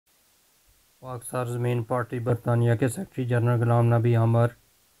पाक सरज़मीन पार्टी बरतानिया के सेक्रेटरी जनरल गुलाम नबी आमर,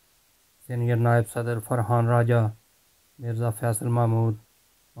 सीनियर नायब सदर फरहान राजा, मिर्ज़ा फैसल महमूद,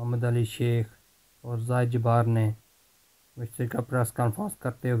 मोहम्मद अली शेख और जाहिद जबार ने मुश्तरका प्रेस कॉन्फ्रेंस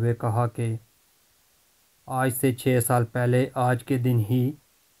करते हुए कहा कि आज से 6 साल पहले आज के दिन ही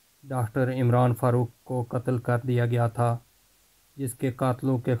डॉक्टर इमरान फ़ारूक को कत्ल कर दिया गया था, जिसके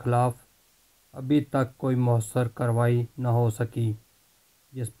कातलों के ख़िलाफ़ अभी तक कोई मौसर कार्रवाई न हो सकी,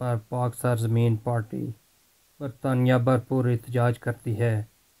 जिस पर पाक सरज़मीन पार्टी बरतानिया भरपूर एहतजाज करती है।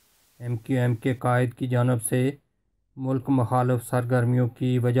 MQM के कायद की जानब से मुल्क मुखालिफ सरगर्मियों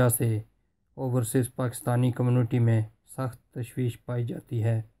की वजह से ओवरसीज़ पाकिस्तानी कम्यूनिटी में सख्त तशवीश पाई जाती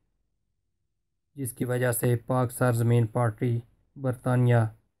है, जिसकी वजह से पाक सरज़मीन पार्टी बरतानिया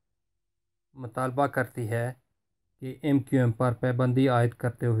मुतालबा करती है कि MQM पर पाबंदी आयद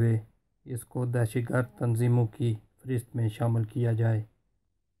करते हुए इसको दहशतगर्द तंजीमों की फहरिस्त में शामिल किया जाए।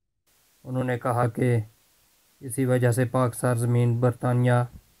 उन्होंने कहा कि इसी वजह से पाक सरज़मीन बरतानिया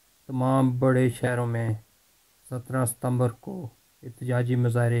तमाम बड़े शहरों में 17 सितंबर को एहतजाजी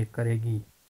मुजाहरे करेगी।